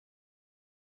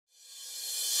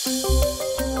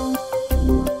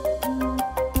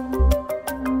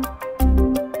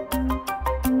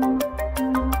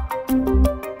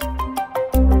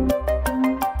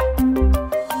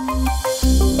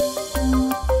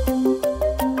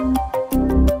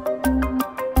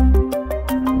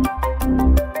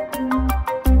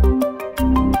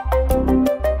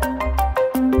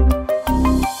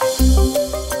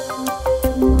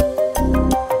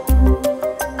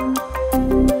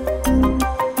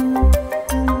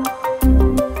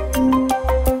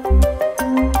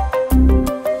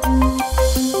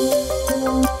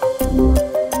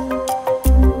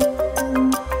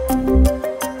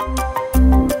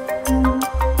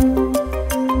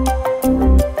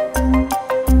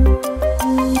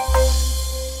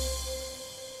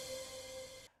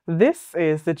This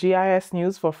is the GIS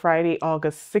news for Friday,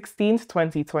 August 16th,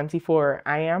 2024.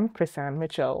 I am Chrisanne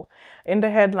Mitchell. In the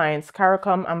headlines,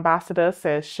 CARICOM ambassador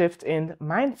says shift in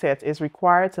mindset is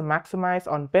required to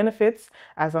maximize on benefits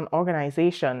as an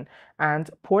organization,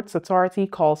 and Ports Authority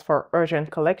calls for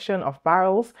urgent collection of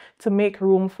barrels to make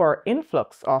room for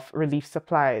influx of relief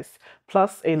supplies.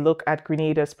 Plus, a look at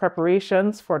Grenada's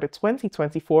preparations for the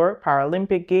 2024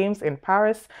 Paralympic Games in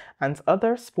Paris and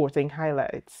other sporting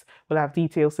highlights. We'll have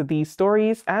details to these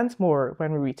stories and more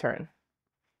when we return.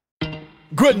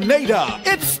 Grenada,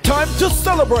 it's time to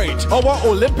celebrate. Our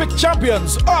Olympic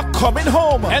champions are coming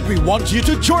home, and we want you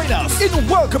to join us in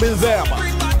welcoming them.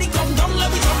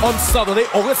 On Saturday,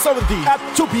 August 17th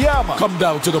at 2 p.m. Come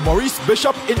down to the Maurice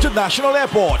Bishop International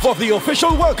Airport for the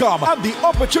official welcome and the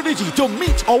opportunity to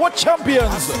meet our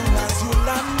champions.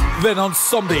 Then on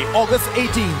Sunday, August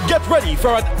 18th, get ready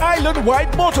for an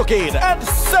island-wide motorcade and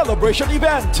celebration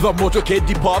event. The motorcade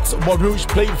departs Montrouge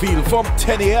Plainfield from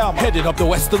 10 a.m., heading up the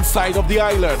western side of the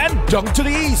island and down to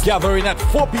the east, gathering at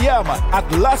 4 p.m.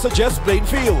 at La Sagesse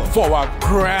Plainfield for a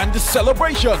grand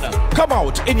celebration. Come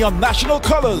out in your national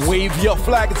colors, wave your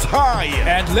flags high,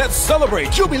 and let's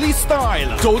celebrate Jubilee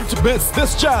style. Don't miss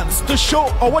this chance to show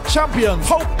our champions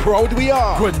how proud we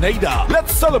are. Grenada,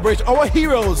 let's celebrate our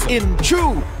heroes in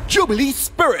true Jubilee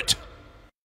spirit.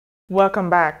 Welcome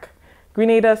back.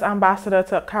 Grenada's ambassador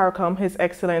to CARICOM, His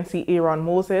Excellency Aaron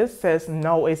Moses, says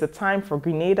now is the time for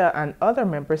Grenada and other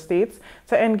member states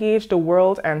to engage the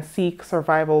world and seek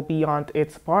survival beyond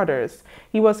its borders.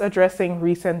 He was addressing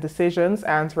recent decisions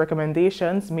and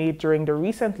recommendations made during the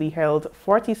recently held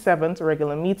 47th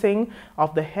regular meeting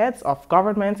of the heads of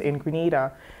government in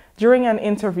Grenada. During an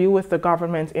interview with the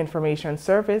Government Information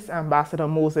Service, Ambassador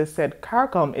Moses said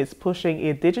CARICOM is pushing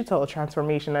a digital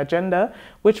transformation agenda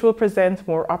which will present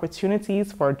more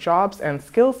opportunities for jobs and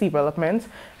skills development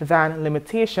than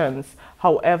limitations.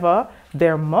 However,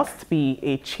 there must be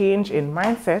a change in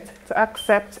mindset to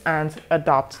accept and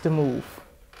adopt the move.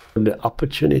 The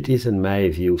opportunities, in my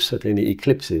view, certainly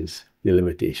eclipses the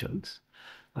limitations.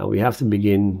 And we have to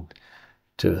begin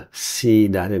to see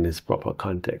that in its proper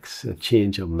context, a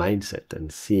change of mindset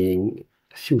and seeing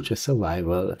future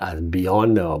survival as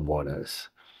beyond our borders,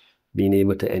 being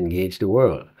able to engage the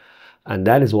world. And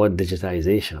that is what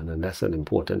digitization, and that's an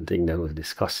important thing that was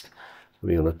discussed.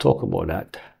 We're going to talk about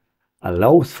that,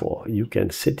 allows for. You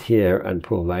can sit here and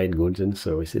provide goods and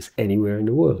services anywhere in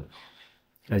the world.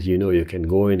 As you know, you can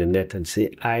go in the net and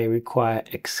say, I require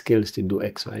X skills to do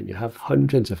X, Y, and you have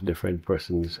hundreds of different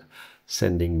persons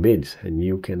sending bids, and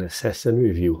you can assess and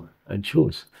review and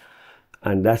choose.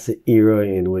 And that's the era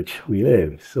in which we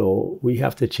live. So we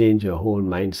have to change our whole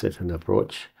mindset and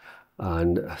approach.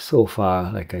 And so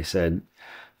far, like I said,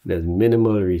 there's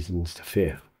minimal reasons to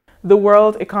fear. The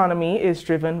world economy is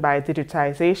driven by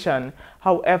digitization.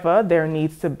 However, there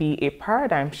needs to be a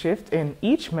paradigm shift in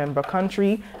each member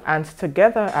country and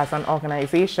together as an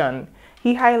organization.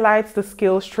 He highlights the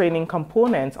skills training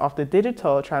component of the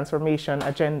digital transformation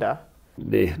agenda.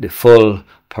 The full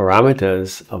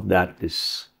parameters of that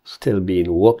is still being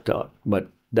worked out, but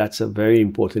that's a very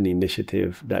important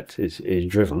initiative that is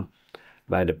driven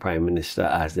by the Prime Minister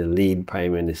as the lead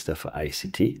Prime Minister for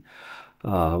ICT.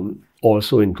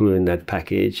 Also including that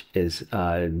package is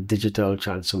digital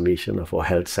transformation of our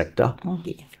health sector.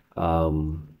 Okay. How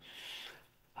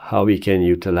we can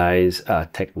utilize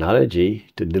technology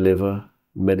to deliver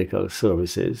medical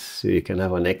services. So you can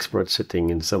have an expert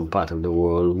sitting in some part of the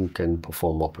world who can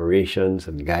perform operations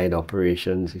and guide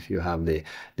operations if you have the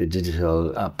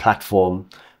digital platform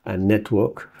and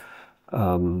network.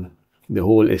 The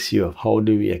whole issue of how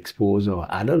do we expose our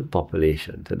adult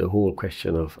population to the whole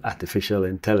question of artificial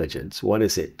intelligence. What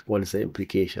is it? What is the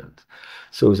implications?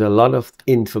 So there's a lot of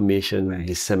information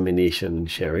dissemination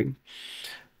and sharing.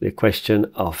 The question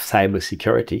of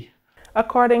cybersecurity.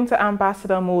 According to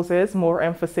Ambassador Moses, more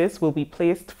emphasis will be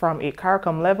placed from a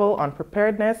CARICOM level on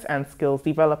preparedness and skills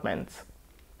development.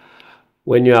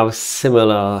 When you have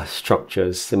similar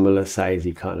structures, similar size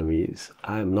economies,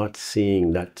 I'm not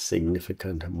seeing that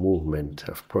significant movement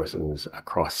of persons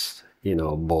across,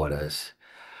 borders.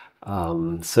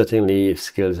 Certainly, if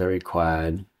skills are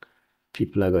required,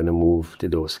 people are going to move to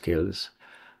those skills.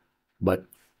 But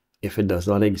if it does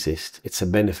not exist, it's a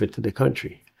benefit to the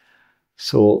country.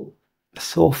 So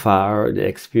far, the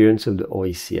experience of the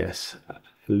OECS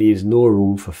leaves no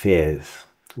room for fears.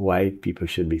 Why people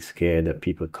should be scared of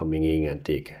people coming in and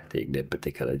take their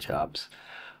particular jobs.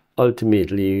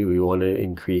 Ultimately, we want to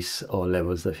increase our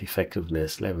levels of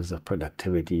effectiveness, levels of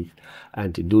productivity,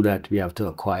 and to do that, we have to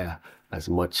acquire as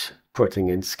much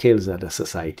pertinent skills that the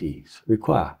societies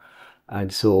require.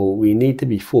 And so we need to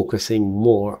be focusing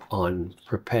more on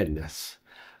preparedness,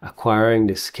 acquiring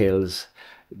the skills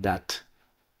that,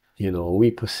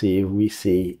 we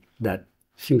see that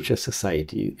future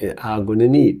society are going to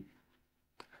need.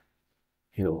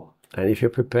 And if you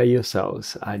prepare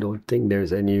yourselves, I don't think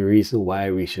there's any reason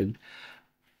why we should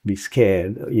be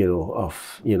scared,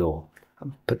 of, a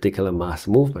particular mass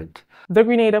movement. The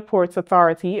Grenada Ports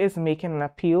Authority is making an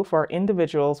appeal for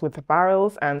individuals with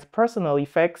barrels and personal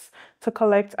effects to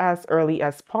collect as early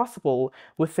as possible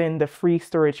within the free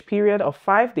storage period of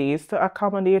 5 days to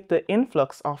accommodate the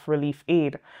influx of relief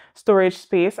aid. Storage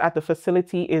space at the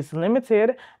facility is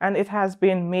limited and it has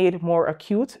been made more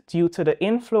acute due to the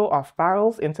inflow of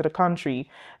barrels into the country.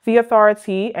 The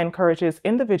authority encourages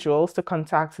individuals to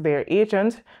contact their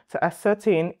agent to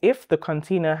ascertain if the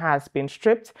container has been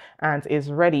stripped and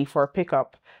is ready for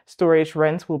pickup. Storage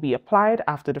rent will be applied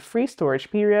after the free storage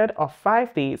period of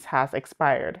 5 days has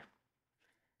expired.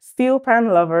 Steel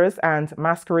pan lovers and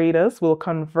masqueraders will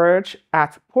converge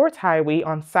at Port Highway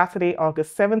on Saturday,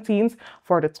 August 17th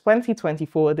for the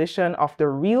 2024 edition of the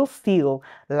Real Steel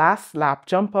Last Lap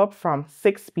Jump Up from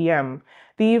 6 p.m.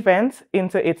 The event,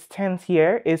 into its 10th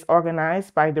year, is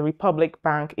organized by the Republic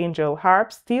Bank Angel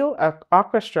Harp Steel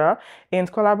Orchestra in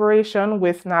collaboration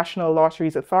with National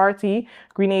Lotteries Authority,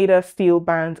 Grenada Steel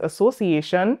Band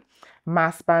Association,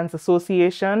 Mass Bands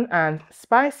Association, and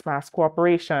Spice Mass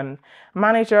Corporation.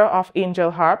 Manager of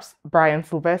Angel Harps, Brian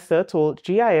Sylvester, told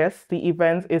GIS the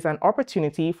event is an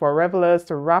opportunity for revelers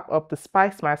to wrap up the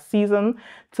Spice Mass season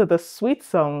to the sweet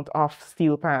sound of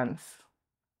steel pans.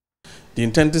 The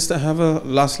intent is to have a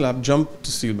last lap jump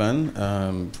to steel band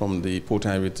from the Port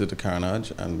Highway to the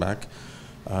Carnage and back,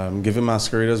 giving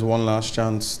masqueraders one last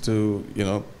chance to,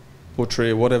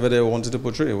 portray whatever they wanted to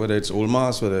portray, whether it's old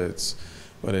mass, whether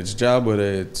it's job,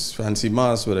 whether it's fancy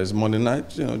mass, whether it's Monday night,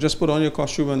 just put on your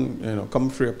costume and, come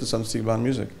free up to some steel band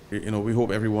music. We hope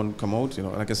everyone come out,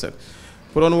 like I said,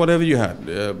 put on whatever you had.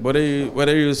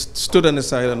 Whether you stood on the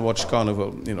side and watched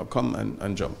Carnival, come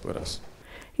and jump with us.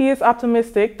 He is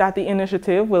optimistic that the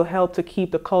initiative will help to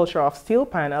keep the culture of steel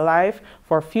pan alive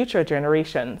for future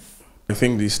generations. I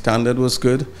think the standard was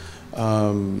good.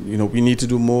 We need to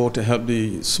do more to help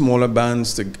the smaller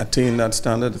bands to attain that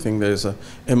standard. I think there's a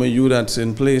MOU that's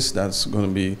in place that's going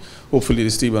to be, hopefully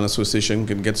the Steel Band Association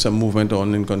can get some movement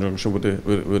on in conjunction with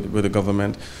the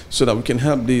government so that we can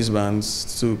help these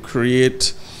bands to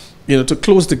create, to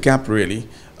close the gap really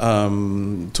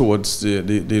towards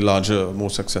the larger,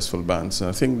 more successful bands. And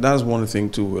I think that's one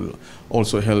thing too will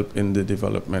also help in the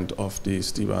development of the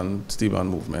steel band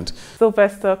movement.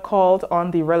 Sylvester called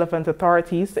on the relevant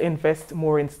authorities to invest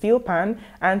more in steel pan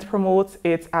and promote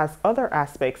it as other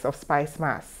aspects of Spice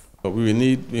Mass. We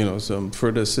need, some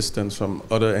further assistance from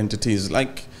other entities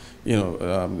like,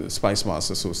 the Spice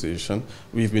Mass Association.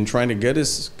 We've been trying to get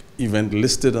this event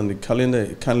listed on the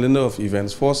calendar of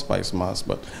events for Spice Mass,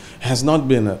 but has not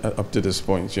been up to this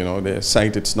point. They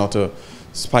cite it's not a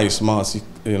Spice Mass,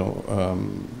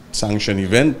 sanctioned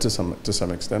event to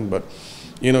some extent, but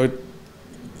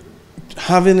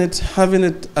having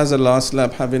it as a last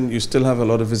lap, you still have a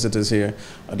lot of visitors here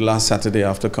at last Saturday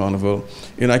after Carnival.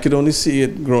 I could only see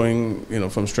it growing,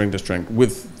 from strength to strength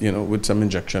with some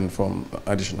injection from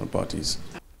additional parties.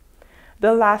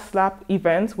 The last lap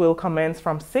event will commence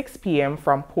from 6 p.m.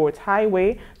 from Port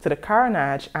Highway to the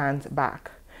Carnage and back.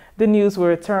 The news will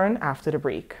return after the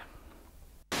break.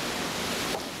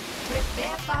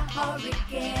 Prepare for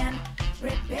hurricane.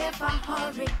 Prepare for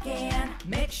hurricane.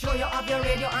 Make sure you have your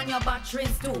radio and your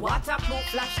batteries too. Waterproof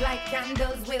flashlight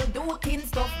candles will do. Tin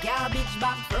stuff, garbage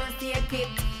bag, first aid kit.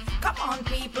 Come on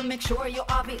people, make sure you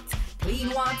have it. Clean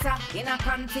water in a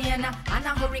container and a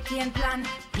hurricane plan.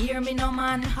 Hear me no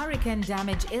man. Hurricane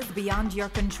damage is beyond your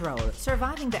control.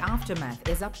 Surviving the aftermath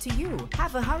is up to you.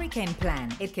 Have a hurricane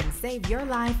plan. It can save your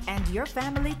life and your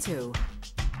family too.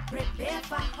 Prepare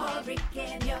for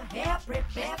hurricane. Your hair,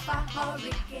 prepare for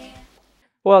hurricane.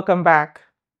 Welcome back.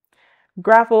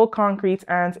 Gravel, Concrete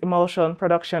and Emulsion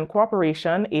Production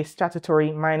Corporation, a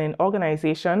statutory mining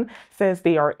organization, says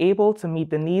they are able to meet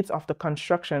the needs of the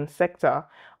construction sector.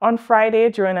 On Friday,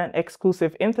 during an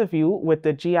exclusive interview with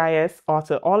the GIS,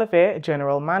 Arthur Oliver,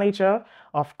 General Manager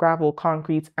of Gravel,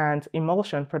 Concrete and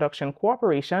Emulsion Production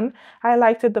Corporation,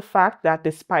 highlighted the fact that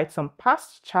despite some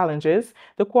past challenges,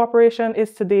 the corporation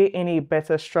is today in a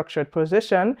better structured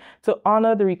position to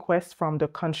honor the requests from the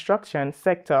construction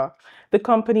sector. The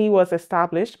company was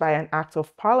established by an Act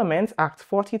of Parliament, Act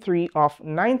 43 of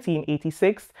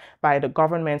 1986, by the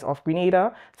Government of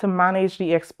Grenada to manage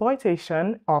the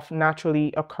exploitation of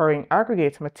naturally occurring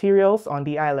aggregate materials on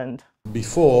the island.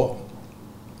 Before,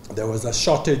 there was a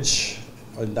shortage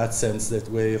in that sense that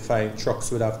where you find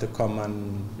trucks would have to come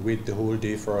and wait the whole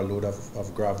day for a load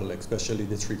of gravel, especially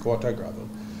the 3/4 gravel.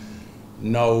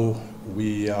 Now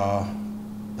we are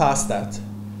past that.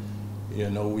 You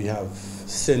know, we have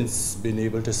since been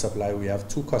able to supply. We have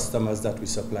 2 customers that we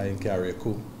supply in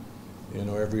Carriacou, you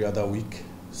know, every other week.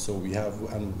 So we have,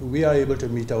 and we are able to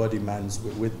meet our demands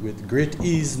with great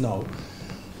ease now.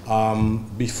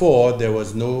 Before, there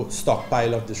was no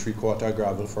stockpile of the 3/4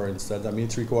 gravel, for instance. I mean,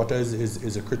 3/4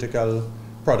 is a critical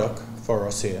product for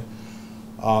us here.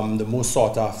 The most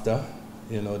sought after,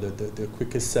 you know, the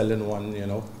quickest selling one, you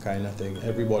know, kind of thing.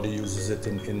 Everybody uses it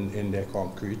in their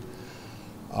concrete.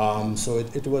 So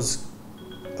it was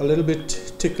a little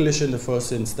bit ticklish in the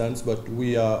first instance, but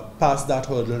we are past that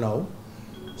hurdle now.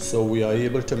 So we are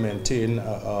able to maintain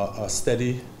a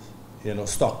steady, you know,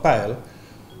 stockpile,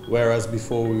 whereas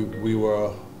before we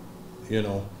were, you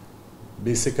know,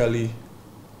 basically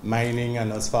mining,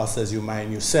 and as fast as you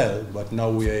mine, you sell. But now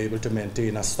we are able to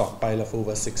maintain a stockpile of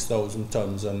over 6,000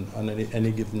 tons on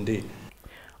any given day.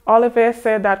 Oliver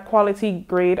said that quality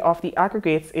grade of the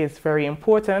aggregates is very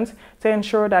important to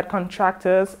ensure that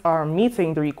contractors are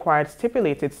meeting the required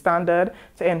stipulated standard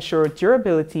to ensure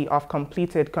durability of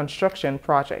completed construction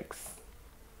projects.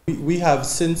 We have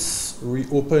since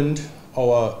reopened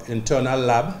our internal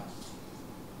lab.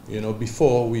 You know,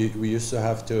 before we used to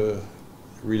have to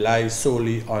rely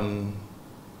solely on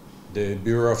the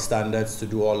Bureau of Standards to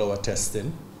do all our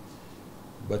testing.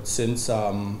 But since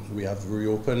we have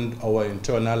reopened our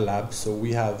internal lab, so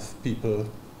we have people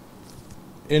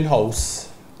in-house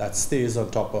that stays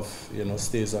on top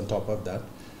of that.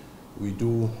 We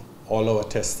do all our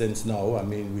testings now. I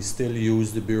mean, we still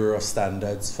use the Bureau of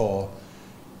Standards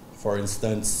for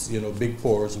instance, you know, big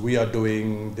pours. We are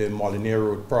doing the Molyneux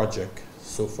Road project.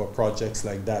 So for projects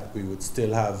like that, we would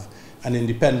still have an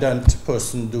independent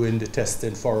person doing the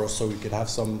testing for us, so we could have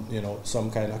some, you know,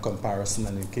 some kind of comparison,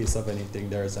 and in case of anything,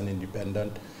 there is an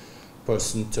independent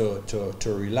person to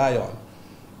rely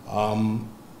on.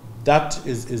 That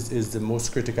is the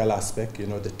most critical aspect, you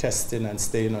know, the testing and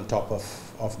staying on top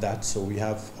of that. So we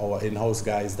have our in-house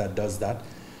guys that does that.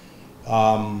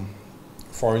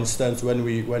 For instance, when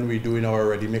we're doing our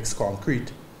ready-mix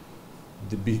concrete,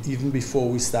 even before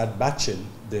we start batching,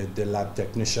 the lab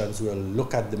technicians will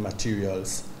look at the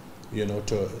materials, you know,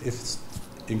 if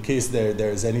in case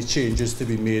there is any changes to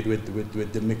be made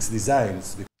with the mixed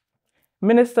designs.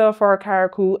 Minister for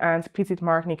Carriacou and Petite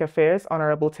Martinique Affairs,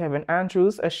 Honorable Tevin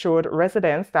Andrews, assured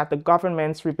residents that the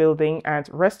government's rebuilding and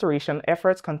restoration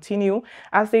efforts continue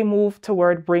as they move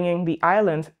toward bringing the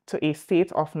island to a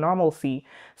state of normalcy.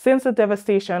 Since the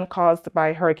devastation caused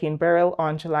by Hurricane Beryl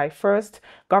on July 1st,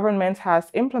 government has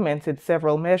implemented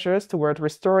several measures toward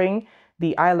restoring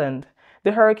the island.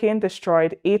 The hurricane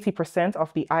destroyed 80%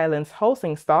 of the island's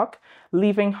housing stock,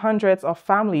 leaving hundreds of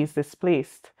families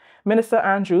displaced. Minister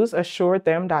Andrews assured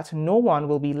them that no one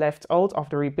will be left out of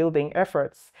the rebuilding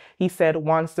efforts. He said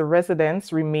once the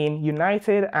residents remain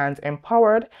united and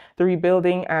empowered, the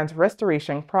rebuilding and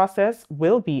restoration process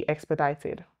will be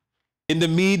expedited. In the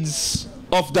midst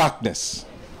of darkness,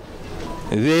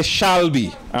 there shall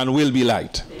be and will be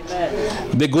light.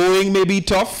 Amen. The going may be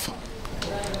tough,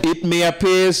 it may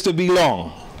appear to be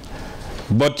long,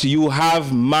 but you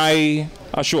have my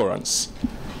assurance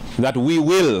that we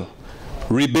will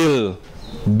rebuild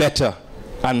better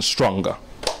and stronger,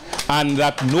 and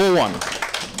that no one,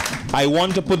 I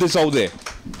want to put this out there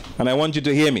and I want you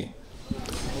to hear me,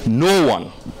 no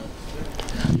one,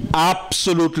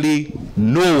 absolutely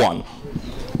no one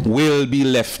will be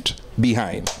left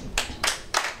behind.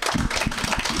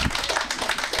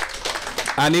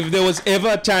 And if there was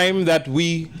ever a time that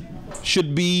we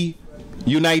should be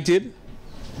united,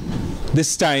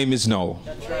 this time is now.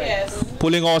 That's right. Yes.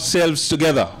 Pulling ourselves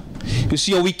together. You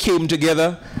see how we came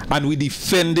together and we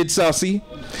defended Sassy.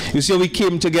 You see how we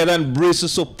came together and braced to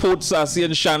support Sassy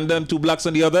and Shanda and Two Blacks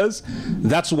and the others?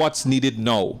 That's what's needed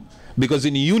now. Because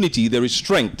in unity there is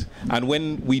strength. And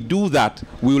when we do that,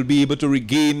 we will be able to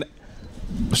rebuild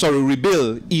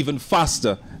even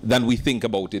faster than we think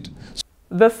about it.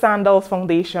 The Sandals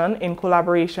Foundation, in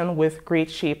collaboration with Great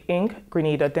Shape Inc.,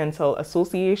 Grenada Dental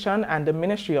Association, and the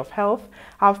Ministry of Health,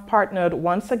 have partnered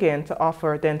once again to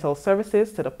offer dental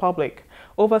services to the public.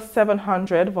 Over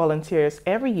 700 volunteers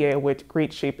every year with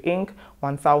Great Shape Inc.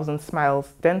 1000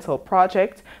 Smiles Dental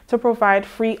Project to provide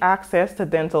free access to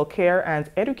dental care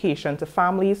and education to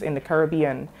families in the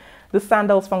Caribbean. The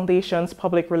Sandals Foundation's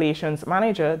Public Relations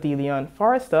Manager, DeLeon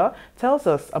Forrester, tells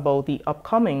us about the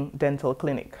upcoming dental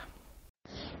clinic.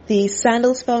 The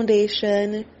Sandals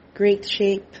Foundation, Great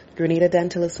Shape, Grenada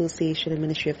Dental Association, and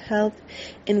Ministry of Health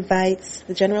invites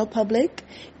the general public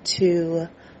to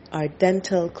our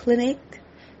dental clinic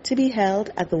to be held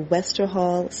at the Wester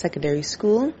Hall Secondary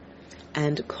School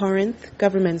and Corinth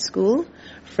Government School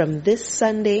from this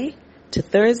Sunday to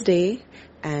Thursday,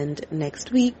 and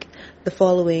next week, the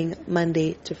following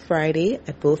Monday to Friday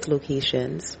at both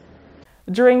locations.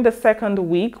 During the second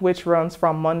week, which runs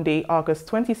from Monday, August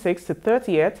 26th to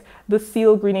 30th, the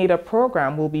Seal Grenada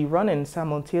program will be running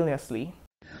simultaneously.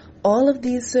 All of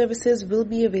these services will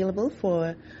be available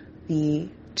for the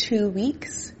 2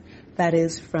 weeks. That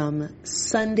is from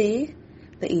Sunday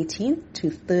the 18th to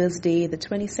Thursday the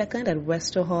 22nd at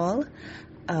Wester Hall.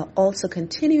 Also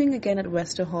continuing again at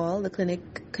Wester Hall, the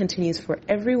clinic continues for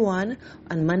everyone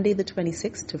on Monday the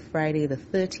 26th to Friday the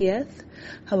 30th.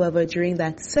 However, during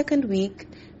that second week,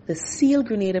 the Seal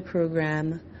Grenada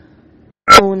program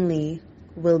only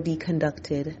will be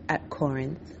conducted at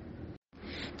Corinth.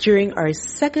 During our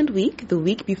second week, the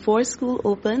week before school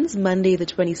opens, Monday the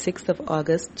 26th of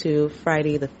August to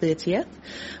Friday the 30th,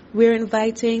 we're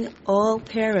inviting all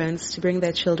parents to bring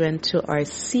their children to our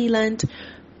sealant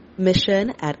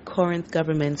mission at Corinth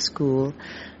Government School.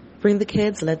 Bring the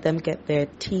kids, let them get their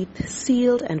teeth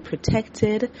sealed and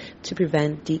protected to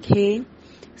prevent decay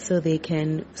so they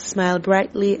can smile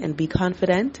brightly and be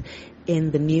confident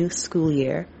in the new school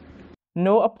year.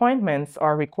 No appointments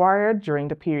are required during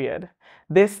the period.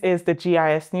 This is the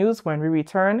GIS News. When we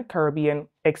return, Caribbean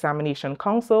Examination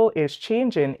Council is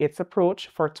changing its approach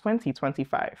for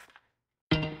 2025.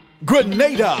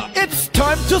 Grenada, it's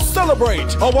time to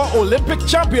celebrate. Our Olympic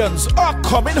champions are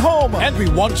coming home, and we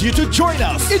want you to join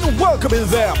us in welcoming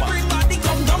them.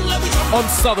 On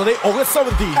Saturday, August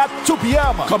 17th at 2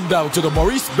 p.m. Come down to the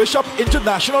Maurice Bishop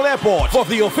International Airport for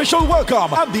the official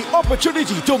welcome and the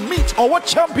opportunity to meet our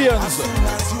champions.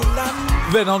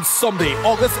 Then on Sunday,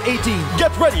 August 18th,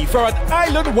 get ready for an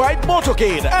island-wide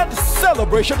motorcade and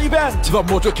celebration event. The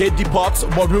motorcade departs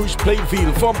Montrouge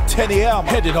Plainfield from 10 a.m.,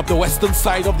 heading up the western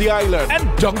side of the island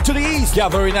and down to the east,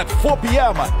 gathering at 4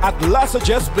 p.m. at La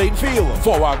Sagesse Plainfield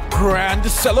for a grand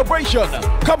celebration.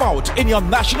 Come out in your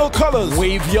national colors,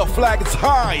 wave your flags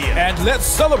high, and let's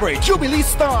celebrate Jubilee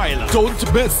style.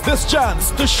 Don't miss this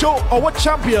chance to show our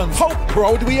champions how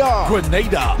proud we are.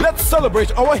 Grenada, let's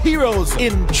celebrate our heroes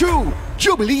in true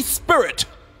Jubilee spirit.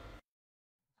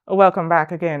 Welcome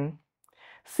back again.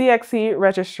 CXC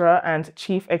Registrar and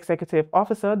Chief Executive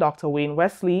Officer Dr. Wayne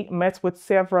Wesley met with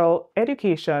several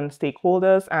education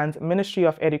stakeholders and Ministry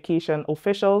of Education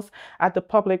officials at the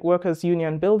Public Workers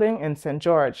Union building in St.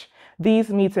 George. These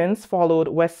meetings followed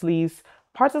Wesley's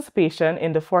participation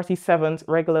in the 47th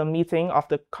regular meeting of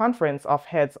the Conference of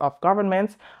Heads of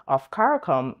Government of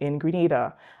CARICOM in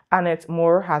Grenada. Annette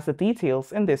Moore has the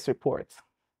details in this report.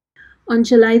 On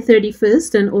July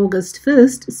 31st and August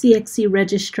 1st, CXC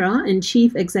Registrar and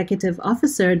Chief Executive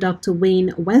Officer Dr.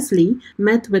 Wayne Wesley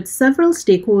met with several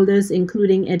stakeholders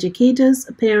including educators,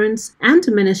 parents, and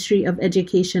Ministry of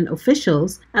Education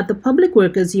officials at the Public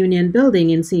Workers Union building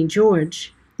in St.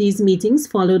 George. These meetings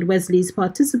followed Wesley's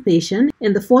participation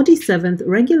in the 47th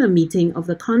regular meeting of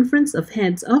the Conference of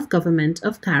Heads of Government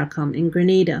of CARICOM in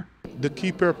Grenada. The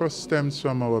key purpose stems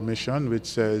from our mission, which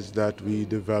says that we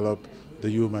develop the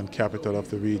human capital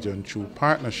of the region through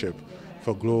partnership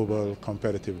for global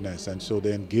competitiveness. And so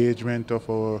the engagement of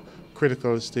our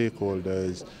critical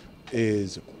stakeholders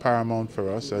is paramount for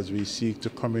us as we seek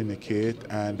to communicate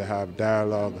and have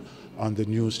dialogue on the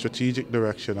new strategic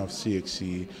direction of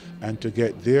CXC and to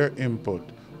get their input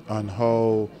on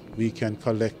how we can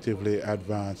collectively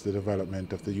advance the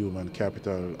development of the human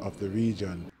capital of the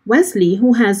region. Wesley,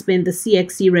 who has been the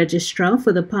CXC registrar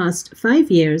for the past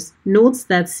 5 years, notes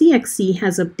that CXC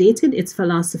has updated its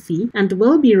philosophy and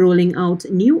will be rolling out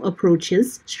new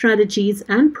approaches, strategies,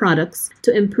 and products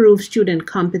to improve student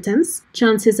competence,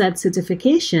 chances at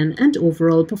certification, and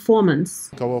overall performance.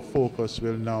 Our focus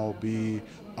will now be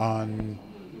on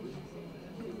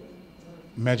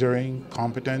measuring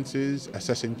competencies,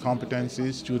 assessing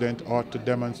competencies. Students ought to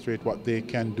demonstrate what they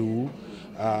can do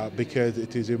because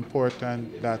it is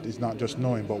important that it's not just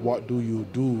knowing, but what do you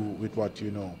do with what you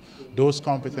know. Those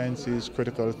competencies,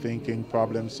 critical thinking,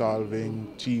 problem solving,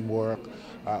 teamwork,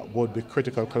 would be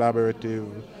critical. Collaborative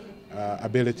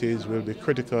abilities will be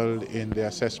critical in the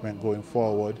assessment going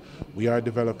forward. We are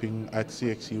developing at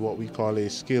CXC what we call a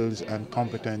skills and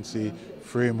competency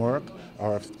framework,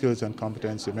 or skills and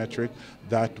competency metric,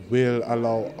 that will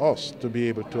allow us to be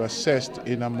able to assess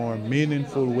in a more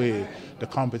meaningful way the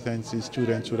competencies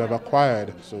students would have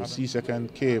acquired. So CSEC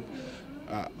and CAPE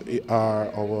are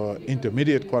our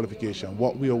intermediate qualification.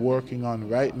 What we are working on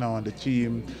right now on the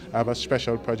team, I have a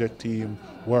special project team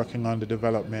working on the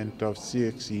development of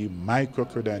CXC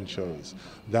micro-credentials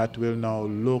that will now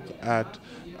look at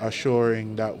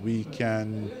assuring that we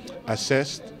can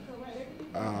assess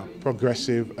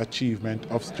progressive achievement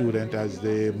of students as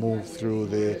they move through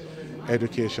the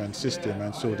education system.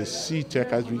 And so the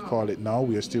CTEC, as we call it now,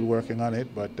 we are still working on it,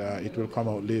 but it will come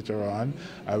out later on.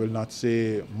 I will not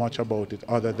say much about it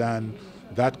other than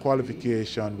that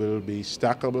qualification will be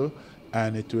stackable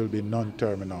and it will be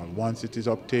non-terminal. Once it is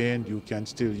obtained, you can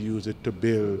still use it to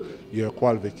build your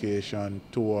qualification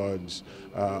towards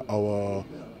our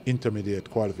intermediate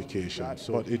qualification.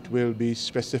 So it will be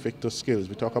specific to skills.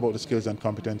 We talked about the skills and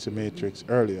competency matrix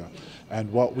earlier.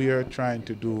 And what we are trying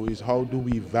to do is how do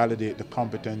we validate the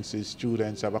competencies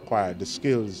students have acquired, the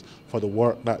skills for the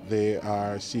work that they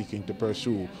are seeking to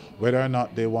pursue, whether or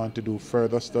not they want to do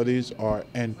further studies or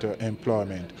enter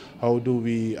employment. How do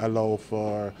we allow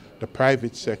for the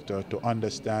private sector to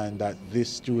understand that this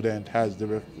student has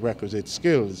the requisite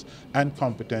skills and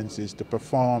competencies to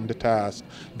perform the task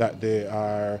that they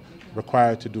are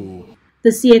required to do. The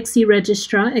CXC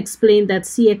registrar explained that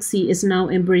CXC is now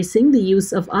embracing the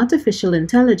use of artificial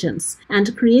intelligence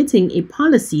and creating a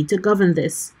policy to govern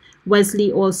this.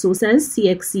 Wesley also says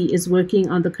CXC is working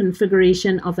on the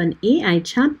configuration of an AI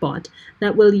chatbot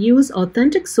that will use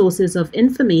authentic sources of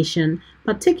information,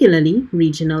 particularly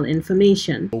regional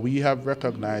information. We have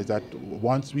recognized that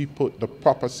once we put the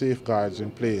proper safeguards in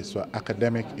place for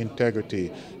academic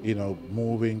integrity,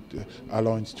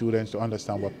 allowing students to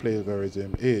understand what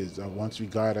plagiarism is, and once we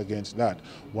guard against that,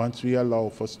 once we allow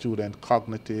for student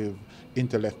cognitive,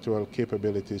 intellectual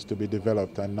capabilities to be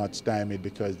developed and not stymied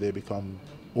because they become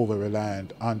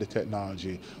over-reliant on the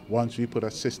technology. Once we put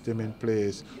a system in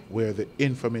place where the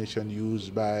information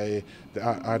used by the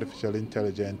artificial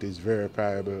intelligence is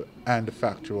verifiable and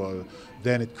factual,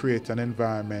 then it creates an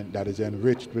environment that is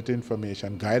enriched with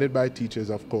information, guided by teachers,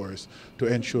 of course, to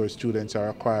ensure students are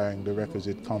acquiring the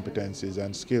requisite competencies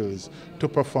and skills to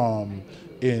perform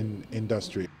in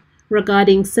industry.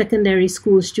 Regarding secondary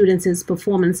school students'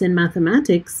 performance in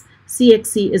mathematics,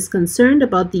 CXC is concerned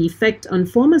about the effect on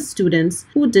former students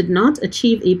who did not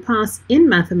achieve a pass in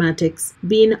mathematics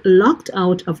being locked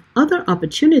out of other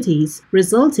opportunities,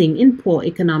 resulting in poor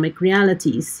economic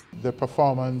realities. The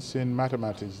performance in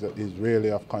mathematics is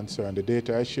really of concern. The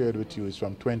data I shared with you is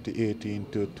from 2018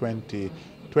 to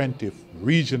 2020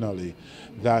 regionally,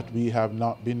 that we have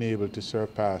not been able to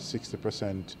surpass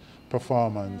 60%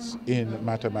 performance in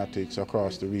mathematics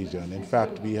across the region. In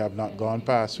fact, we have not gone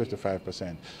past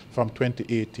 55% from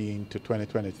 2018 to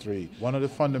 2023. One of the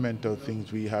fundamental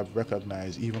things we have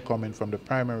recognized, even coming from the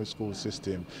primary school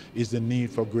system, is the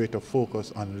need for greater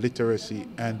focus on literacy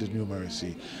and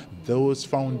numeracy. Those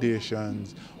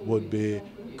foundations would be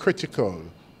critical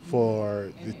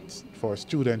for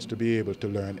students to be able to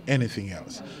learn anything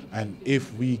else. And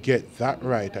if we get that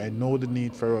right, I know the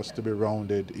need for us to be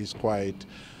rounded is quite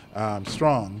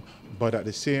strong, but at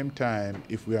the same time,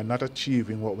 if we are not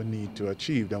achieving what we need to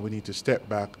achieve, then we need to step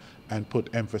back and put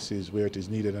emphasis where it is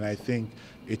needed. And I think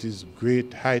it is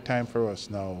high time for us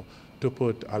now to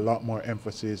put a lot more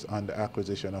emphasis on the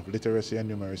acquisition of literacy and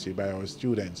numeracy by our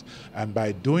students. And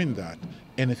by doing that,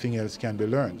 anything else can be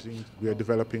learned. We are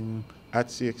developing at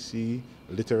CXC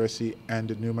literacy and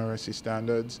numeracy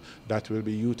standards that will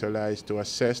be utilized to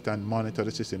assess and monitor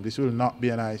the system. This will not be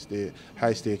an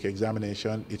high-stake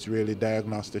examination. It's really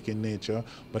diagnostic in nature,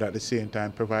 but at the same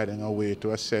time providing a way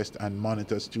to assess and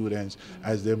monitor students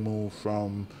as they move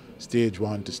from stage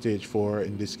 1 to stage 4.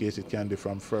 In this case, it can be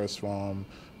from first form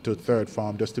to third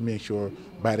form, just to make sure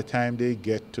by the time they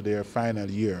get to their final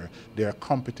year, they're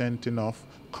competent enough,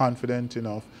 confident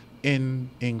enough in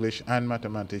English and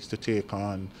mathematics to take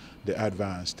on the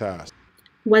advanced tasks.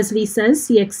 Wesley says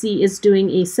CXC is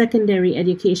doing a secondary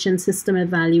education system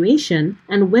evaluation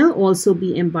and will also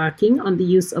be embarking on the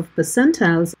use of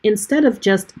percentiles instead of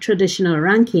just traditional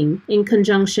ranking, in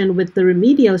conjunction with the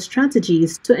remedial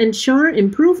strategies to ensure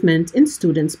improvement in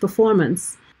students'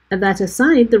 performance. That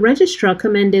aside, the registrar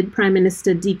commended Prime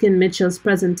Minister Deacon Mitchell's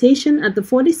presentation at the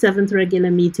 47th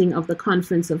regular meeting of the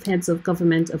Conference of Heads of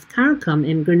Government of CARICOM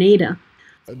in Grenada.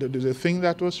 The thing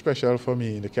that was special for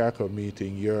me in the CARICOM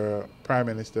meeting, your Prime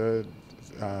Minister,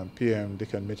 PM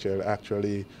Deacon Mitchell,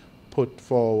 actually put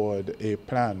forward a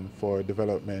plan for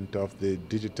development of the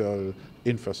digital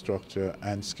infrastructure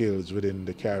and skills within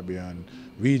the Caribbean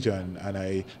region, and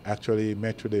I actually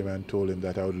met with him and told him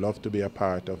that I would love to be a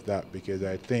part of that, because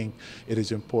I think it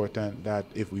is important that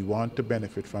if we want to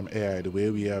benefit from AI the way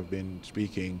we have been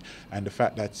speaking, and the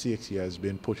fact that CXC has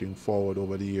been putting forward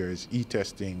over the years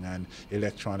e-testing and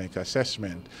electronic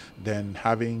assessment, then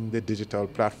having the digital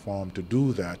platform to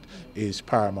do that is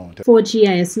paramount. For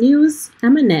GIS News,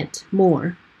 I'm Annette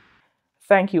Moore.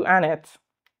 Thank you, Annette.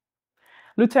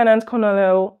 Lieutenant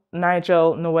Colonel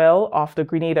Nigel Noel of the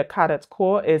Grenada Cadet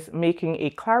Corps is making a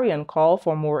clarion call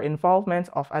for more involvement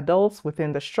of adults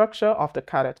within the structure of the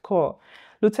Cadet Corps.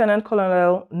 Lieutenant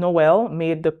Colonel Noel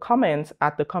made the comment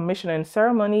at the commissioning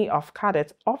ceremony of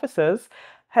cadet officers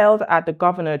held at the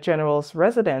Governor General's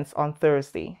residence on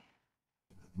Thursday.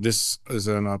 This is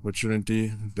an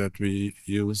opportunity that we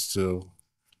use in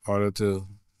order to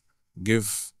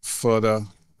give further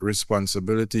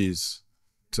responsibilities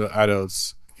to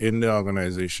adults in the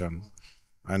organization,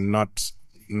 and not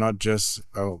just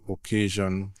an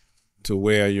occasion to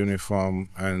wear a uniform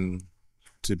and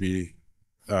to be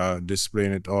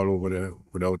displaying it all over there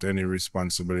without any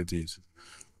responsibilities.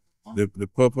 The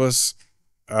purpose,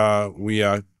 we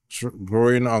are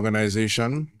growing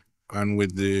organization, and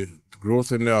with the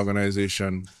growth in the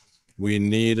organization, we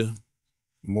need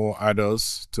more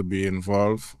adults to be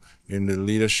involved in the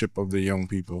leadership of the young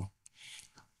people.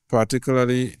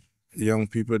 Particularly young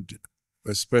people,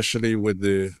 especially with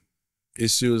the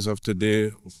issues of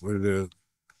today, with the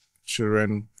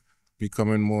children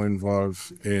becoming more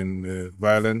involved in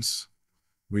violence.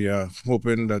 We are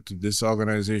hoping that this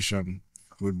organization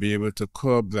will be able to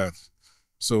curb that.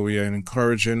 So we are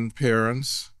encouraging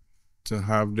parents to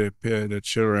have their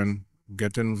children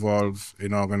get involved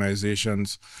in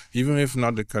organizations, even if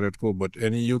not the Cadet Corps, but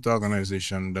any youth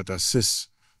organization that assists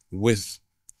with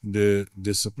the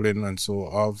discipline and so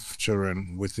of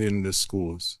children within the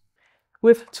schools.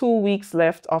 With 2 weeks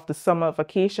left of the summer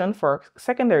vacation for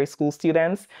secondary school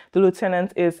students, the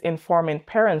lieutenant is informing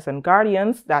parents and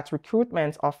guardians that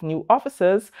recruitment of new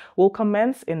officers will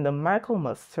commence in the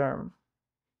Michaelmas term.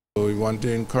 So we want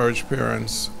to encourage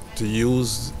parents to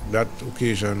use that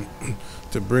occasion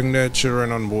to bring their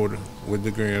children on board with the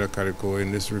Grenada Cadet Corps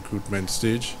in this recruitment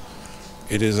stage.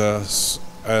 It is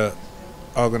a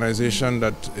organization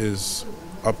that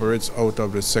operates out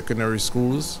of the secondary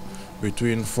schools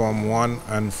between Form 1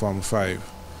 and Form 5.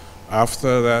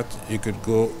 After that, you could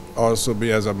also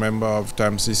be as a member of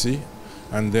TAMCC,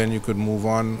 and then you could move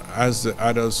on as the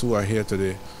adults who are here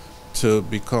today to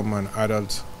become an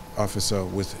adult officer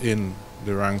within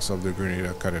the ranks of the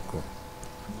Grenada Cadet Corps.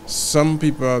 Some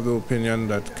people have the opinion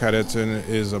that cadetting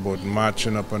is about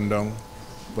marching up and down,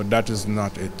 but that is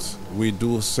not it. We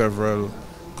do several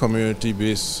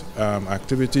community-based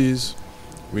activities.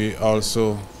 We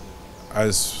also,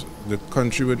 as the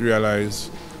country would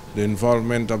realize, the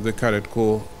involvement of the Cadet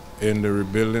Corps in the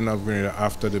rebuilding of Grenada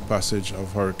after the passage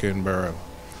of Hurricane Beryl.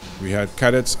 We had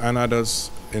cadets and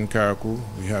adults in Carriacou.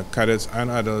 We had cadets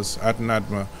and adults at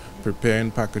NADMA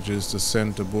preparing packages to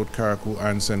send to both Carriacou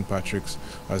and St. Patrick's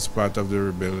as part of the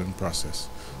rebuilding process.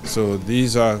 So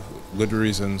these are good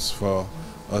reasons for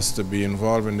us to be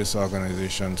involved in this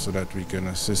organization so that we can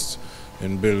assist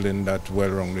in building that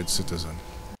well-rounded citizen.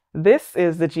 This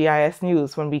is the GIS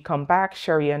News. When we come back,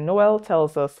 Sherry and Noel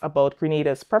tells us about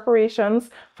Grenada's preparations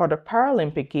for the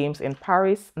Paralympic Games in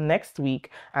Paris next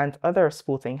week and other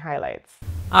sporting highlights.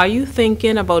 Are you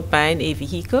thinking about buying a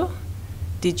vehicle?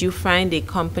 Did you find a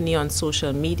company on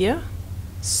social media?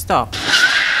 Stop.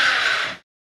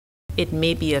 It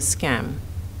may be a scam.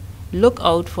 Look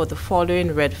out for the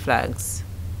following red flags.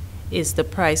 Is the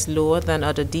price lower than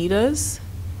other dealers?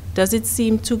 Does it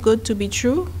seem too good to be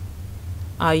true?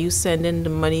 Are you sending the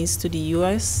monies to the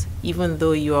US even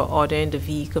though you are ordering the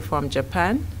vehicle from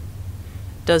Japan?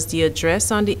 Does the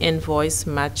address on the invoice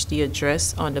match the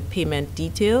address on the payment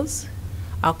details?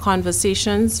 Are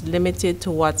conversations limited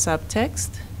to WhatsApp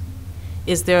text?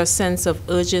 Is there a sense of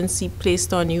urgency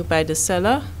placed on you by the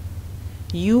seller?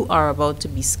 You are about to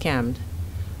be scammed.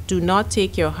 Do not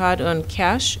take your hard-earned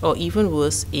cash or even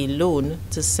worse, a loan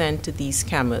to send to these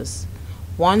scammers.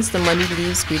 Once the money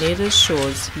leaves Grenada's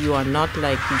shores, you are not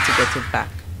likely to get it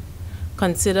back.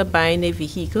 Consider buying a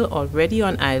vehicle already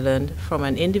on island from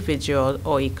an individual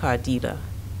or a car dealer.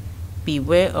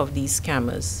 Beware of these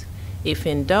scammers. If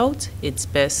in doubt, it's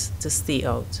best to stay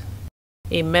out.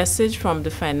 A message from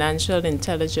the Financial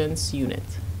Intelligence Unit.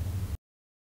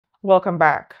 Welcome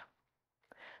back.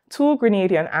 2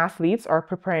 Grenadian athletes are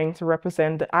preparing to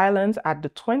represent the island at the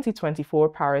 2024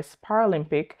 Paris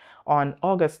Paralympic on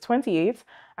August 28th,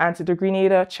 and the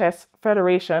Grenada Chess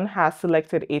Federation has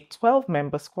selected a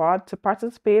 12-member squad to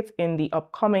participate in the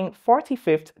upcoming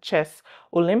 45th Chess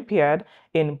Olympiad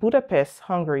in Budapest,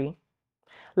 Hungary.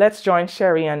 Let's join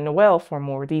Sherry and Noel for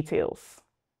more details.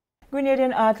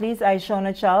 Grenadian athletes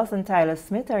Aishona Charles and Tyler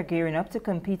Smith are gearing up to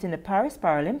compete in the Paris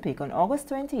Paralympic on August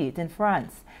 28 in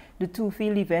France. The two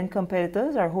field event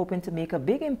competitors are hoping to make a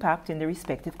big impact in their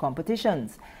respective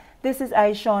competitions. This is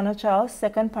Aishona Charles'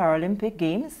 second Paralympic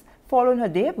Games, following her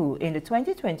debut in the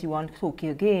 2021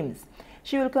 Tokyo Games.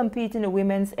 She will compete in the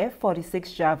women's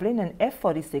F46 javelin and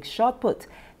F46 shot put.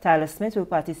 Tyler Smith will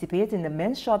participate in the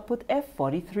men's shot put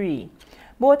F43.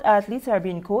 Both athletes are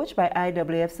being coached by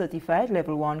IAAF certified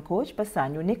level 1 coach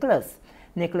Basanio Nicholas.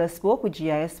 Nicholas spoke with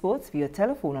GIS Sports via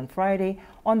telephone on Friday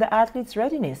on the athletes'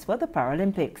 readiness for the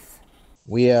Paralympics.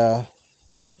 We are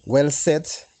well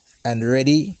set and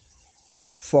ready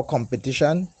for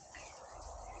competition,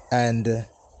 and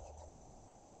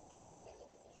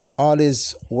all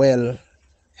is well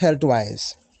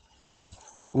health-wise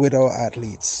with our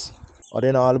athletes. All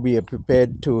in all, we are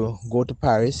prepared to go to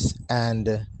Paris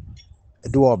and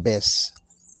do our best.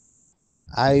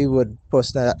 I would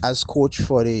personally, as coach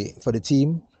for the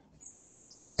team,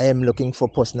 I am looking for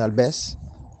personal best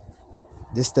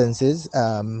distances.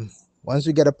 Once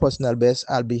we get a personal best,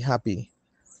 I'll be happy.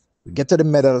 We get to the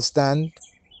medal stand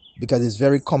because it's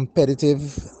very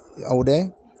competitive out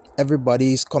there.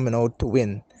 Everybody is coming out to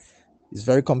win. It's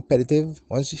very competitive.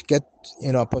 Once you get,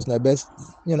 a personal best,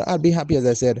 I'll be happy, as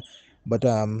I said. But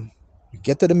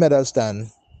get to the medal stand,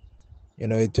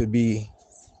 it will be,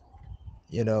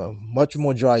 much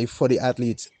more joy for the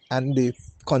athletes and the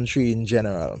country in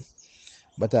general.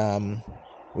 But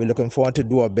we're looking forward to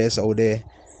do our best out there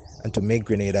and to make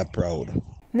Grenada proud.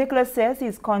 Nicholas says he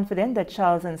is confident that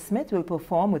Charles and Smith will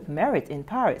perform with merit in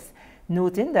Paris,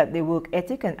 noting that their work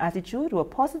ethic and attitude were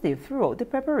positive throughout the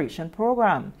preparation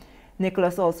program.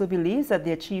 Nicholas also believes that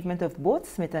the achievement of both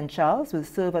Smith and Charles will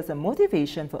serve as a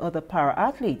motivation for other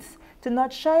para-athletes to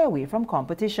not shy away from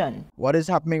competition. What is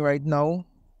happening right now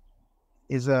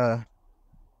is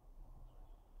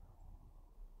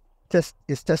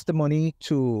testimony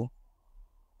to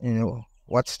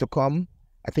what's to come.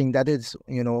 I think that is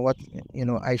what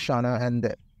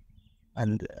Aishona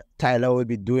and Tyler will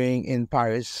be doing in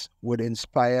Paris would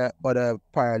inspire other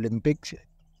Paralympians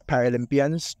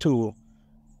to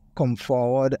come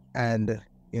forward and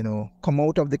come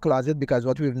out of the closet, because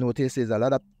what we've noticed is a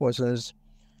lot of persons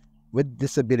with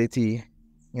disability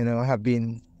have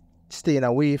been staying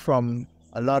away from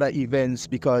a lot of events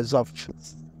because of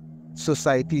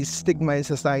society's stigma in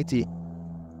society.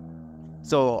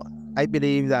 So I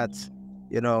believe that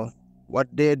what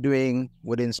they're doing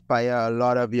would inspire a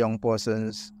lot of young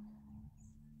persons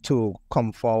to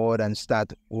come forward and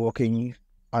start working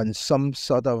on some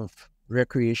sort of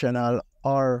recreational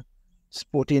or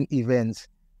sporting events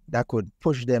that could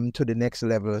push them to the next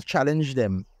level, challenge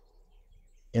them,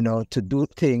 to do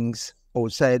things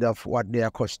outside of what they are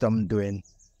accustomed doing.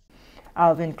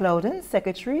 Alvin Clouden,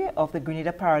 Secretary of the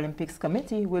Grenada Paralympics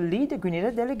Committee, will lead the Grenada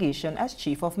delegation as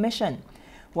Chief of Mission.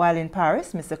 While in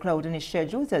Paris, Mr. Clouden is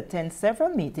scheduled to attend several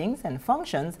meetings and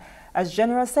functions as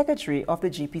General Secretary of the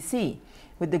GPC,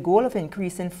 with the goal of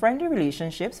increasing friendly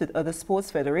relationships with other sports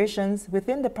federations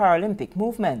within the Paralympic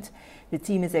movement. The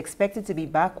team is expected to be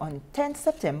back on 10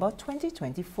 September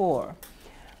 2024.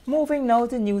 Moving now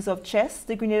to news of chess,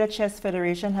 the Grenada Chess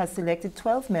Federation has selected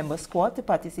 12-member squad to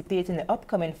participate in the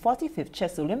upcoming 45th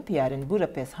Chess Olympiad in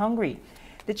Budapest, Hungary.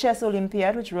 The Chess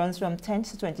Olympiad, which runs from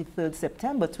 10th to 23rd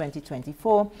September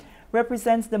 2024,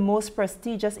 represents the most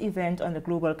prestigious event on the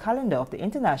global calendar of the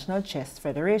International Chess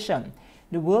Federation,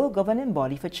 the world governing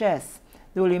body for chess.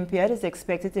 The Olympiad is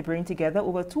expected to bring together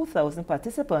over 2,000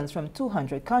 participants from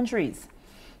 200 countries.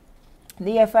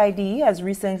 The FIDE has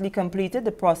recently completed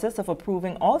the process of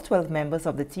approving all 12 members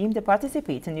of the team to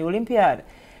participate in the Olympiad.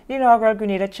 The inaugural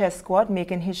Grenada chess squad,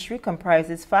 making history,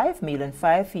 comprises 5 male and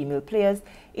 5 female players,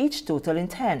 each totaling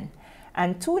 10,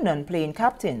 and 2 non-playing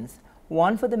captains,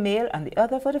 one for the male and the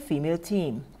other for the female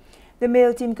team. The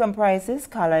male team comprises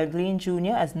Carlisle Glean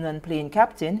Jr. as non-playing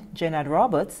captain, Jenard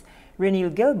Roberts,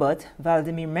 Renil Gilbert,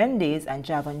 Valdemir Mendez, and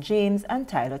Javon James, and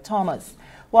Tyler Thomas,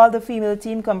 while the female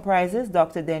team comprises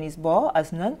Dr. Dennis Baugh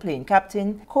as non-playing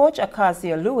captain, Coach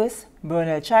Acacia Lewis,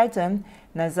 Bernal Chaitan,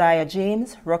 Naziah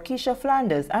James, Rokisha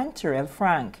Flanders, and Terrell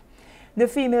Frank. The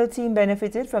female team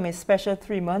benefited from a special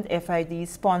 3-month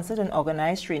FID-sponsored and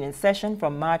organized training session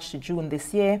from March to June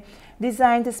this year,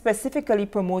 designed to specifically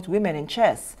promote women in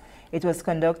chess. It was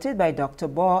conducted by Dr.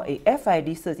 Baugh, a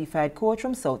FID-certified coach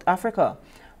from South Africa.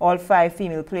 All 5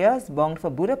 female players bound for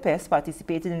Budapest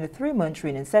participated in the 3-month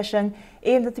training session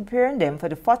aimed at preparing them for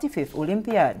the 45th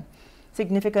Olympiad.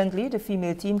 Significantly, the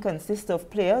female team consists of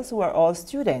players who are all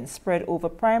students spread over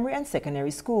primary and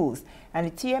secondary schools and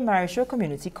the T.M. Marisho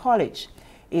Community College.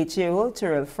 8-year-old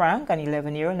Terrell Frank and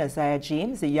 11-year-old Naziah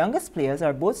James, the youngest players,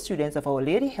 are both students of Our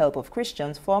Lady Help of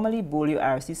Christians, formerly Bolio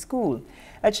RC School.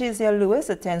 Acacia Lewis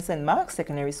attends St. Mark's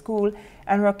Secondary School,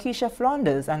 and Rokisha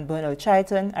Flanders and Bernal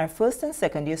Chaitan are first and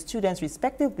second year students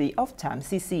respectively of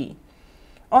TAM-CC.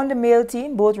 On the male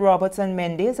team, both Roberts and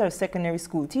Mendez are secondary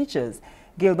school teachers.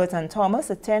 Gilbert and Thomas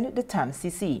attend the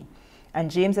TAM-CC, and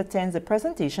James attends the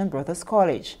Presentation Brothers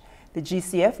College. The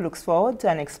GCF looks forward to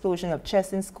an explosion of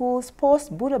chess in schools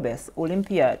post-Budapest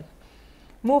Olympiad.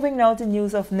 Moving now to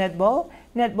news of netball.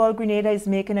 Netball Grenada is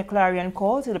making a clarion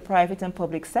call to the private and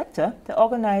public sector to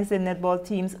organize their netball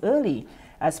teams early,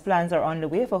 as plans are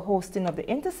underway for hosting of the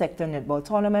Intersector Netball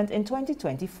Tournament in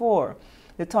 2024.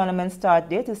 The tournament start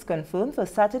date is confirmed for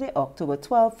Saturday, October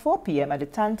 12, 4 p.m. at the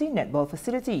Tanteen Netball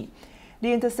Facility. The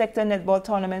Intersector Netball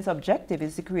Tournament's objective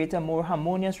is to create a more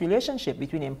harmonious relationship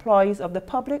between employees of the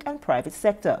public and private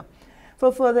sector.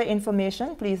 For further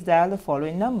information, please dial the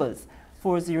following numbers: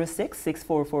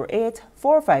 406-6448,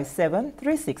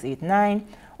 457-3689,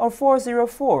 or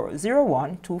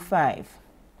 404-0125.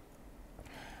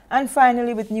 And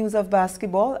finally, with news of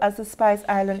basketball, as the Spice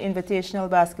Island Invitational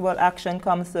Basketball action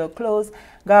comes to a close,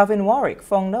 Garvin Warwick,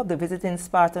 founder of the visiting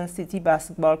Spartan City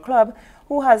Basketball Club,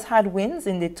 who has had wins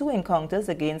in the 2 encounters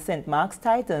against St. Mark's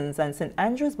Titans and St.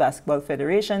 Andrews Basketball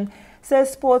Federation,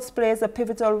 says sports plays a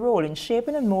pivotal role in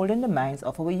shaping and molding the minds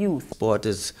of our youth. Sport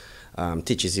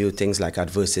teaches you things like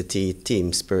adversity,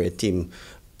 team spirit, team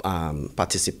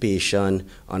participation,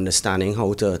 understanding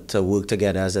how to work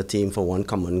together as a team for one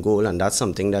common goal, and that's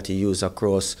something that you use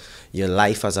across your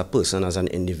life as a person, as an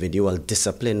individual.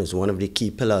 Discipline is one of the key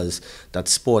pillars that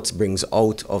sports brings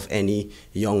out of any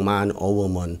young man or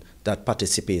woman that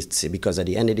participates, because at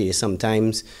the end of the day,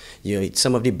 sometimes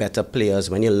some of the better players,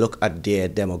 when you look at their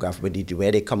demographic,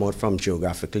 where they come out from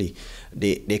geographically,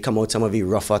 they come out some of the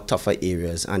rougher, tougher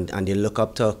areas, and they look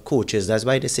up to coaches. That's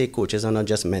why they say coaches are not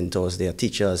just mentors, they are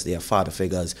teachers, they are father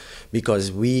figures,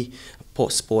 because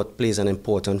sport plays an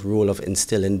important role of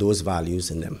instilling those values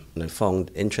in them. And I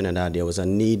found in Trinidad there was a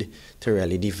need to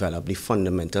really develop the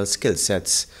fundamental skill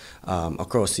sets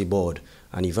across the board.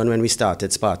 And even when we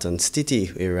started Spartan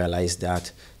City, we realized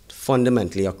that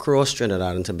fundamentally across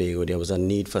Trinidad and Tobago, there was a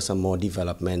need for some more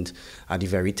development at the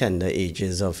very tender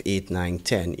ages of 8, 9,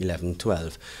 10, 11,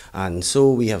 12. And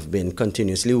so we have been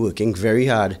continuously working very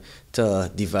hard to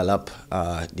develop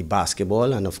the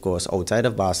basketball. And of course, outside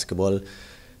of basketball,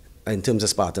 in terms of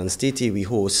Spartan City, we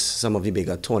host some of the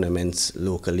bigger tournaments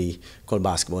locally called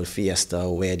Basketball Fiesta,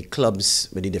 where the clubs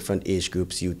with the different age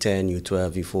groups, U10,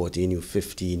 U12, U14,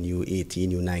 U15,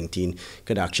 U18, U19,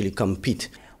 could actually compete.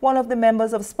 One of the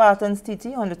members of Spartan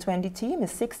City on the 20 team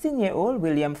is 16-year-old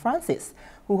William Francis,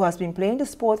 who has been playing the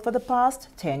sport for the past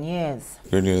 10 years.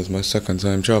 Really, it's my second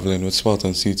time traveling with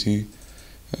Spartan City,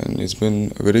 and it's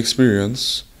been a good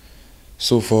experience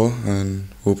so far, and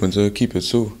hoping to keep it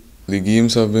so. The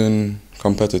games have been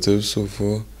competitive so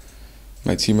far.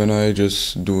 My team and I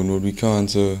just doing what we can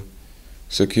to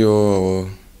secure our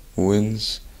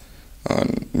wins.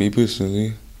 And me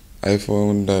personally, I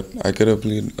found that I could have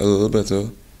played a little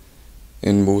better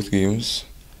in both games,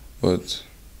 but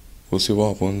we'll see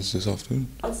what happens this afternoon.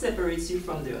 What separates you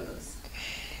from the others?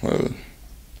 Well,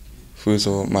 first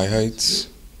of all, my heights.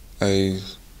 I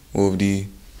over the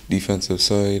defensive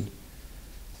side.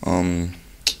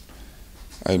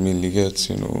 I mainly get,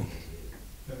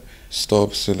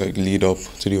 stops to lead up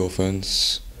to the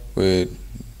offense, where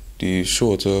the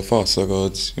shorter, faster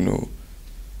guards, the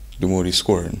more they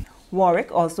scoring.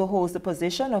 Warwick also holds the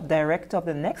position of Director of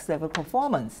the Next Level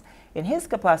Performance. In his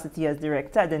capacity as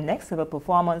Director at the Next Level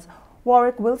Performance,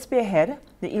 Warwick will spearhead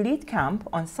the elite camp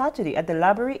on Saturday at the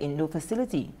Library Indoor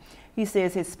facility. He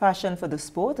says his passion for the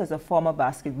sport as a former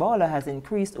basketballer has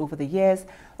increased over the years,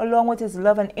 along with his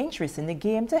love and interest in the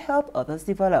game to help others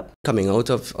develop. Coming out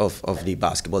of the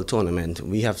basketball tournament,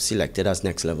 we have selected as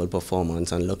next level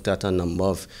performance and looked at a number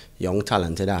of young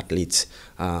talented athletes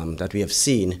that we have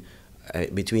seen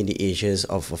between the ages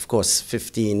of course,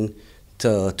 15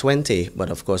 to 20,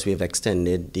 but of course we have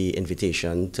extended the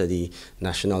invitation to the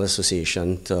National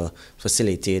Association to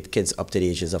facilitate kids up to the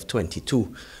ages of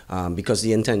 22, because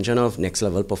the intention of next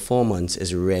level performance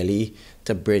is really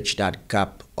to bridge that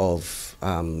gap of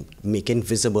making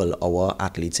visible our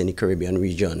athletes in the Caribbean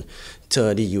region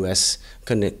to the US,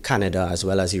 Canada, as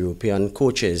well as European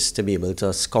coaches to be able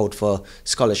to scout for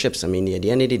scholarships. I mean, at the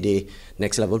end of the day,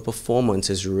 Next Level Performance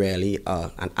is really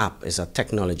an app, is a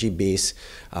technology-based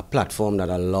platform that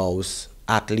allows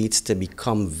athletes to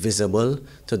become visible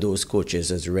to those coaches.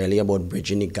 It's really about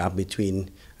bridging the gap between,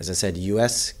 as I said,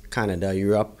 US, Canada,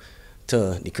 Europe,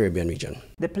 to the Caribbean region.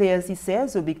 The players, he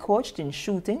says, will be coached in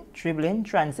shooting, dribbling,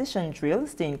 transition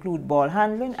drills to include ball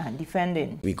handling and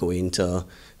defending. We go into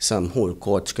some whole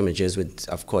court scrimmages with,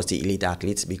 of course, the elite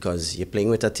athletes, because you're playing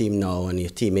with a team now and your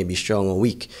team may be strong or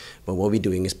weak, but what we're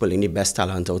doing is pulling the best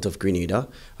talent out of Grenada,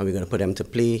 and we're going to put them to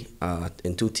play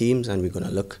in two teams, and we're going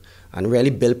to look and really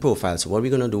build profiles. So what we're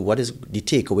going to do, what is the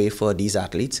takeaway for these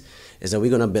athletes, is that we're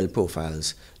going to build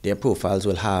profiles. Their profiles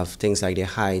will have things like their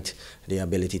height, their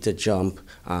ability to jump,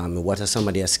 what are some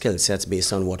of their skill sets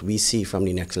based on what we see from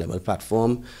the Next Level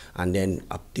platform, and then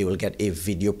they will get a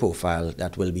video profile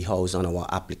that will be housed on our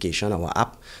application, our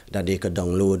app, that they could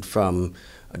download from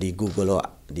the Google or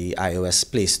the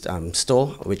iOS Play Store,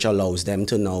 which allows them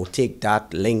to now take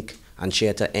that link and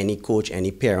share to any coach, any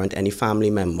parent, any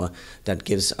family member. That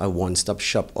gives a one-stop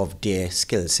shop of their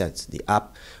skill sets. The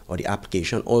app or the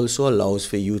application also allows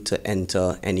for you to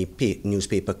enter any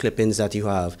newspaper clippings that you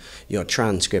have, your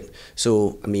transcript.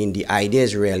 So, I mean, the idea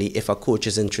is really, if a coach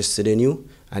is interested in you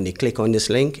and they click on this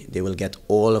link, they will get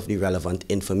all of the relevant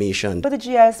information. For the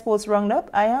GIS Sports Roundup,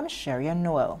 I am Sherian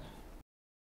Noel.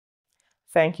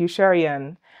 Thank you,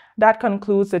 Sherian. That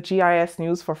concludes the GIS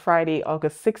news for Friday,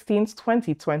 August 16th,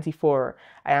 2024.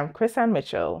 I am Chris Ann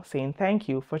Mitchell, saying thank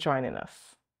you for joining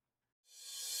us.